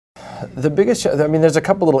The biggest, I mean, there's a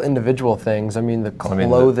couple little individual things. I mean, the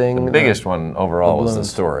clothing. The biggest one overall was the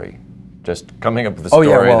story. Just coming up with a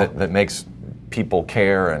story that makes people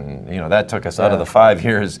care, and that took us out of the 5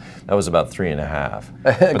 years. That was about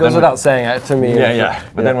 3.5. It goes without saying to me. Yeah.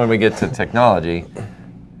 But then when we get to technology,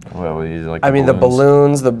 well, we use like the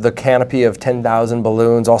balloons, the canopy of 10,000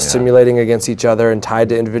 balloons all simulating against each other and tied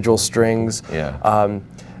to individual strings. Yeah.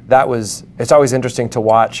 It's always interesting to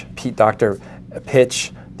watch Pete Docter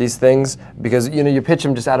pitch these things, because you pitch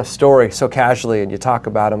them just out of story so casually, and you talk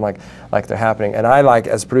about them like they're happening. And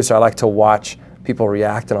as a producer, I like to watch people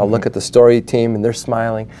react, and I'll look at the story team and they're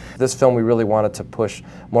smiling. This film, we really wanted to push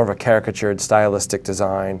more of a caricatured stylistic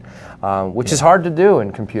design, which is hard to do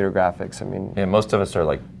in computer graphics. I mean, most of us are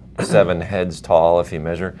like 7 heads tall if you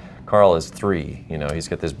measure. Carl is 3. He's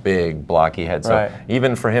got this big blocky head. So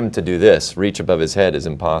even for him to do this, reach above his head, is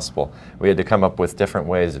impossible. We had to come up with different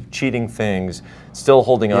ways of cheating things, still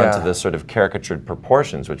holding on to this sort of caricatured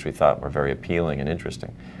proportions, which we thought were very appealing and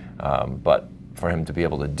interesting. But for him to be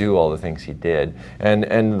able to do all the things he did,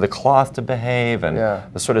 and the cloth to behave, and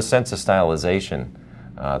the sort of sense of stylization,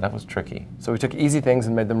 that was tricky. So we took easy things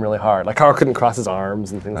and made them really hard. Like Carl couldn't cross his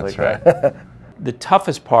arms and things like that. The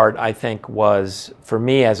toughest part, I think, was, for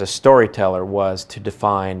me as a storyteller, was to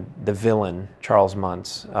define the villain, Charles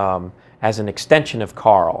Muntz, as an extension of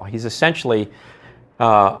Carl. He's essentially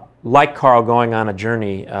like Carl going on a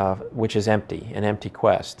journey which is empty, an empty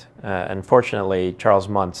quest. Unfortunately, Charles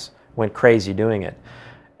Muntz went crazy doing it.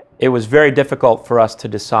 It was very difficult for us to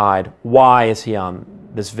decide, why is he on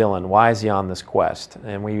this villain? Why is he on this quest?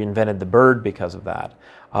 And we invented the bird because of that.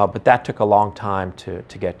 But that took a long time to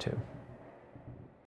get to.